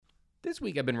this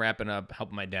week I've been wrapping up,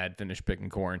 helping my dad finish picking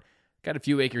corn. Got a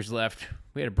few acres left.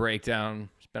 We had a breakdown.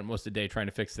 Spent most of the day trying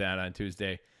to fix that on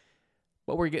Tuesday.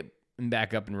 But we're getting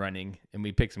back up and running, and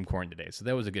we picked some corn today. So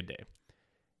that was a good day.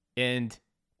 And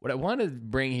what I want to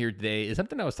bring here today is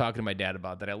something I was talking to my dad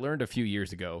about that I learned a few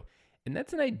years ago. And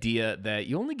that's an idea that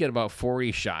you only get about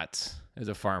 40 shots as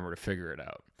a farmer to figure it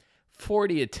out.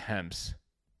 40 attempts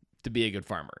to be a good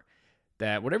farmer.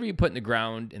 That whatever you put in the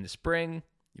ground in the spring,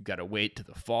 you've got to wait to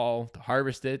the fall to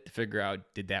harvest it, to figure out,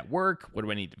 did that work? What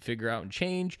do I need to figure out and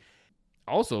change?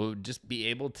 Also, just be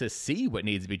able to see what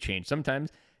needs to be changed.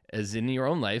 Sometimes, as in your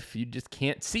own life, you just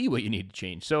can't see what you need to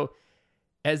change. So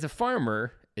as a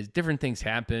farmer, as different things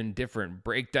happen, different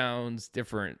breakdowns,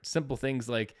 different simple things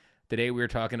like today we were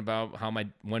talking about how my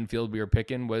one field we were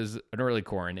picking was an early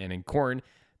corn. And in corn,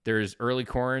 there's early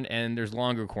corn and there's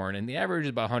longer corn. And the average is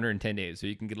about 110 days. So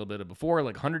you can get a little bit of before,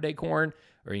 like 100-day corn,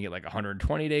 or you can get like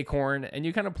 120-day corn. And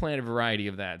you kind of plant a variety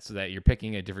of that so that you're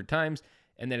picking at different times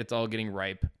and then it's all getting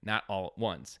ripe, not all at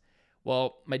once.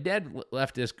 Well, my dad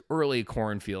left this early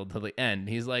cornfield till the end.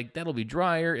 He's like, that'll be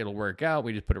drier. It'll work out.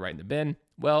 We just put it right in the bin.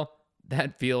 Well,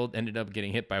 that field ended up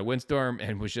getting hit by a windstorm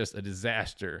and was just a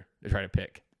disaster to try to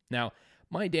pick. Now,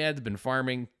 my dad's been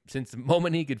farming since the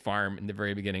moment he could farm in the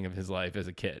very beginning of his life as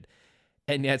a kid.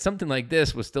 And yet something like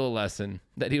this was still a lesson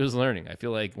that he was learning. I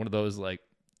feel like one of those like,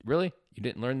 really? You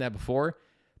didn't learn that before?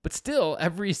 But still,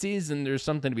 every season there's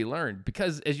something to be learned.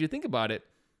 Because as you think about it,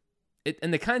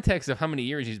 in the context of how many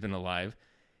years he's been alive,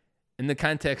 in the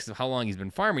context of how long he's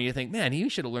been farming, you think, man, he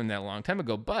should have learned that a long time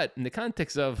ago. But in the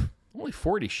context of only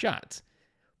 40 shots,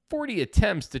 40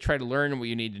 attempts to try to learn what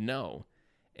you need to know.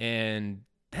 And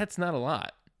that's not a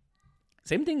lot.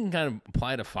 Same thing can kind of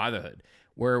apply to fatherhood,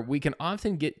 where we can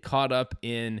often get caught up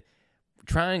in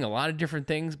trying a lot of different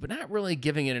things, but not really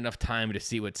giving it enough time to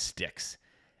see what sticks.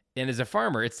 And as a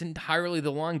farmer, it's entirely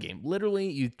the long game. Literally,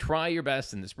 you try your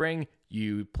best in the spring.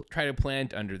 You try to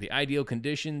plant under the ideal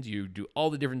conditions. You do all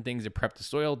the different things to prep the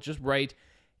soil just right,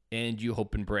 and you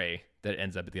hope and pray that it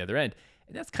ends up at the other end.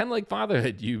 And that's kind of like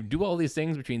fatherhood. You do all these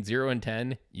things between 0 and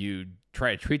 10. You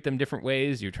try to treat them different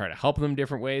ways. You try to help them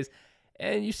different ways.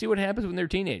 And you see what happens when they're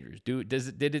teenagers. Did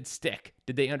it stick?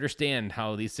 Did they understand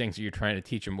how these things that you're trying to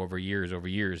teach them over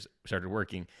years started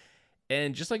working?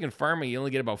 And just like in farming, you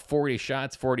only get about 40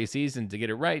 shots, 40 seasons to get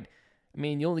it right. I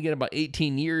mean, you only get about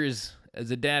 18 years as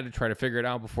a dad to try to figure it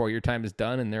out before your time is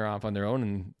done and they're off on their own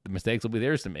and the mistakes will be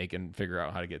theirs to make and figure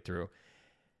out how to get through.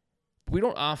 But we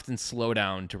don't often slow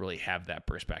down to really have that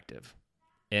perspective.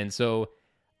 And so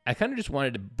I kind of just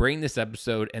wanted to bring this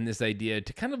episode and this idea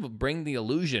to kind of bring the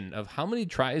illusion of how many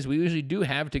tries we usually do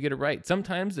have to get it right.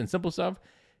 Sometimes in simple stuff,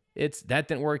 it's that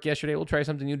didn't work yesterday, we'll try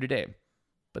something new today.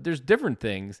 But there's different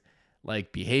things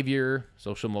like behavior,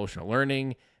 social emotional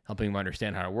learning, helping them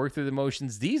understand how to work through the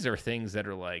emotions. These are things that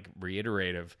are like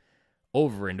reiterative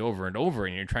over and over and over.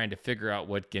 And you're trying to figure out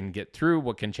what can get through,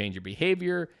 what can change your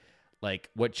behavior,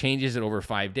 like what changes it over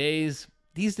 5 days.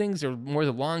 These things are more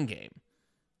the long game.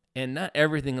 And not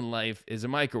everything in life is a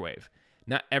microwave.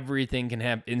 Not everything can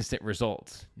have instant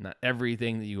results. Not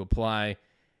everything that you apply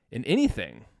in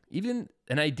anything, even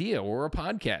an idea or a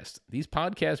podcast. These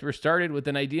podcasts were started with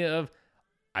an idea of,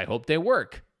 I hope they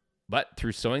work. But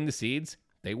through sowing the seeds,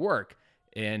 they work.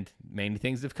 And many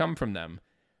things have come from them.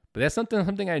 But that's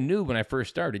something I knew when I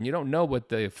first started. And you don't know what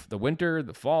the winter,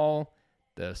 the fall,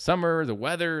 the summer, the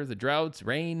weather, the droughts,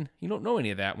 rain. You don't know any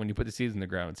of that when you put the seeds in the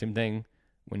ground. Same thing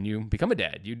when you become a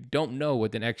dad. You don't know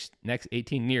what the next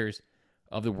 18 years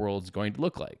of the world's going to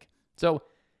look like. So I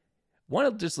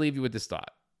want to just leave you with this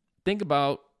thought. Think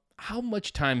about how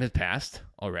much time has passed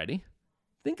already.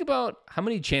 Think about how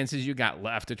many chances you got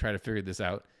left to try to figure this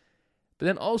out. But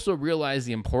then also realize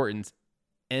the importance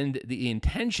and the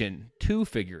intention to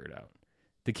figure it out.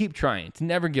 To keep trying, to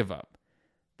never give up.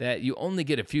 That you only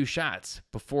get a few shots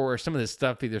before some of this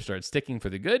stuff either starts sticking for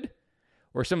the good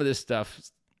or some of this stuff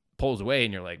pulls away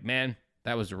and you're like, man,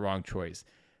 that was the wrong choice.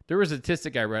 There was a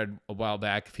statistic I read a while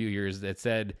back, a few years, that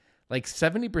said like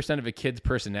 70% of a kid's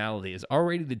personality is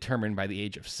already determined by the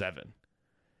age of 7.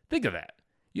 Think of that.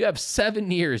 You have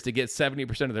 7 years to get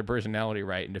 70% of their personality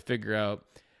right and to figure out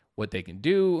what they can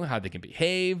do, how they can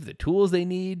behave, the tools they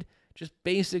need, just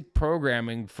basic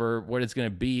programming for what it's going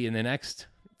to be in the next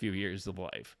few years of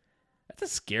life. That's a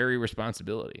scary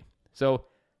responsibility. So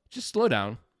just slow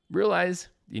down, realize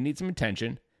you need some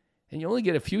attention, and you only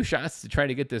get a few shots to try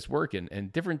to get this working.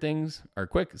 And different things are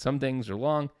quick, some things are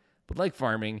long, but like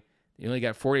farming, you only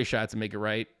got 40 shots to make it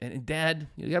right. And dad,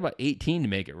 you got about 18 to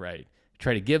make it right.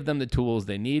 Try to give them the tools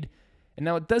they need. And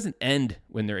now it doesn't end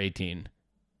when they're 18.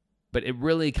 But it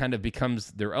really kind of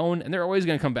becomes their own, and they're always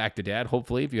going to come back to dad.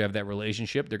 Hopefully, if you have that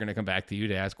relationship, they're going to come back to you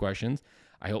to ask questions.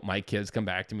 I hope my kids come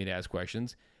back to me to ask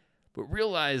questions. But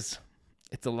realize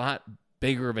it's a lot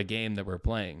bigger of a game that we're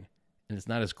playing, and it's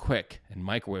not as quick and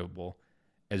microwavable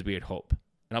as we had hoped.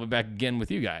 And I'll be back again with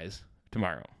you guys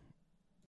tomorrow.